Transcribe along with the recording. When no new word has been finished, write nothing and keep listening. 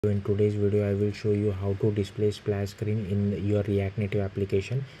In today's video I will show you how to display splash screen in your React Native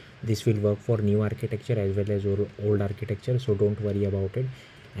application. This will work for new architecture as well as old architecture, so don't worry about it.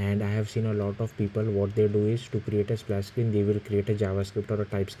 And I have seen a lot of people, what they do is to create a splash screen, they will create a JavaScript or a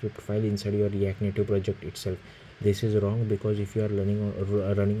TypeScript file inside your React Native project itself. This is wrong because if you are running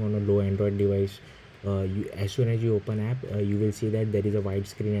on a low Android device, as soon as you open app, you will see that there is a white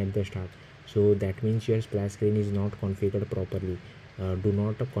screen at the start. So that means your splash screen is not configured properly. Do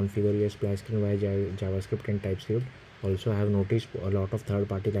not configure your splash screen via JavaScript and TypeScript. Also, I have noticed a lot of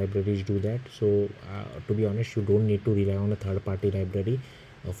third-party libraries do that. So to be honest, you don't need to rely on a third-party library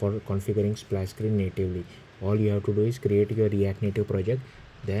for configuring splash screen natively. All you have to do is create your React Native project.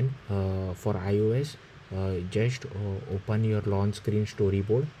 Then for iOS, just open your launch screen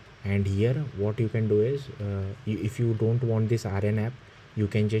storyboard, and here what you can do is if you don't want this RN app, you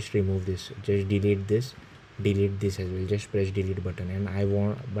can just remove this, just delete this as well. Just press delete button, and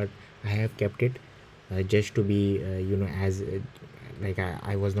I have kept it just to be as like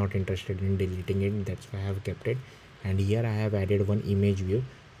I was not interested in deleting it, that's why I have kept it. And here I have added one image view,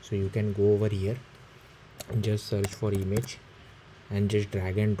 so you can go over here, just search for image and just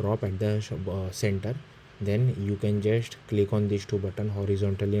drag and drop at the center. Then you can just click on these two buttons,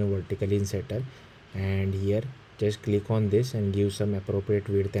 horizontally and vertically in center, and here just click on this and give some appropriate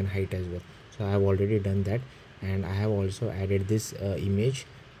width and height as well. So I have already done that, and I have also added this image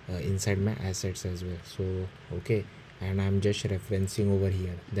inside my assets as well. So okay, and I'm just referencing over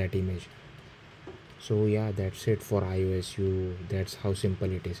here that image. So yeah, that's it for iOS. That's how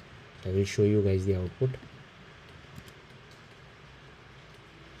simple it is. I will show you guys the output.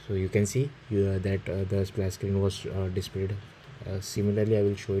 So you can see that the splash screen was displayed. Similarly, I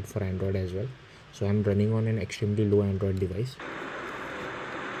will show it for Android as well. So I'm running on an extremely low Android device.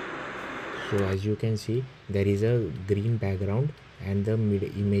 So as you can see, there is a green background and the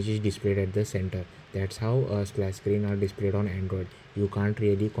image is displayed at the center. That's how splash screen are displayed on Android. You can't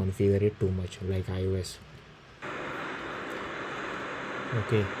really configure it too much like iOS.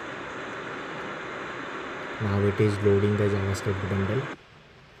 Okay, now it is loading the JavaScript bundle,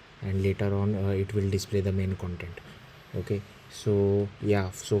 and later on it will display the main content. Okay, so yeah,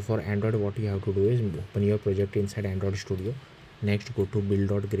 so for Android what you have to do is open your project inside Android Studio. Next, go to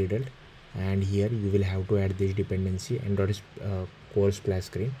build.gradle, and here you will have to add this dependency, Android core splash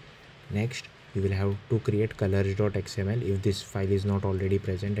screen. Next, you will have to create colors.xml if this file is not already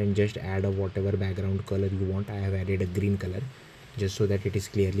present, and just add a whatever background color you want. I have added a green color just so that it is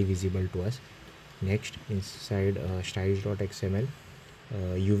clearly visible to us. Next, inside styles.xml,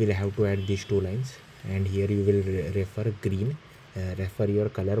 you will have to add these two lines, and here you will refer green, refer your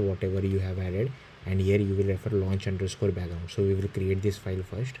color whatever you have added, and here you will refer launch underscore background. So we will create this file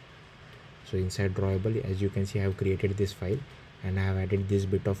first. So inside drawable, as you can see, I have created this file and I have added this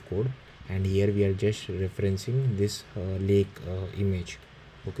bit of code, and here we are just referencing this lake image.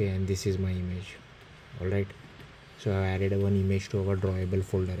 Okay, and this is my image. All right, so I have added one image to our drawable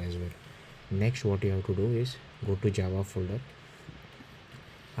folder as well. Next, what you have to do is go to Java folder,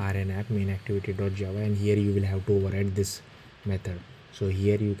 rn app main activity.java, and here you will have to override this method. So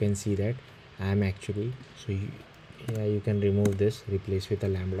here you can see that I am actually, so yeah, you can remove this, replace with a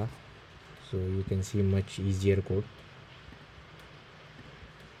lambda, so you can see much easier code.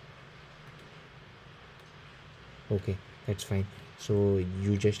 Okay, that's fine. So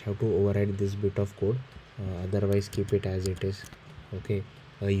you just have to override this bit of code, otherwise keep it as it is. Okay,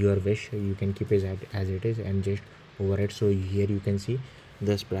 your wish, you can keep it as it is and just override. So here you can see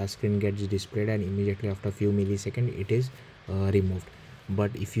the splash screen gets displayed, and immediately after a few milliseconds it is removed.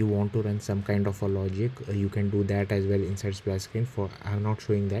 But if you want to run some kind of a logic, you can do that as well inside splash screen. For I'm not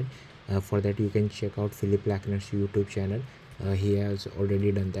showing that. For that you can check out Philip Lackner's YouTube channel. He has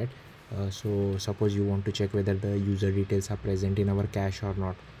already done that. So suppose you want to check whether the user details are present in our cache or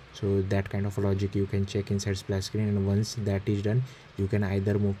not, so that kind of a logic you can check inside splash screen, and once that is done, you can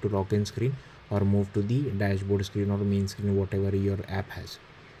either move to login screen or move to the dashboard screen or main screen, whatever your app has.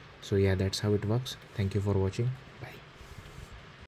 So yeah, that's how it works. Thank you for watching.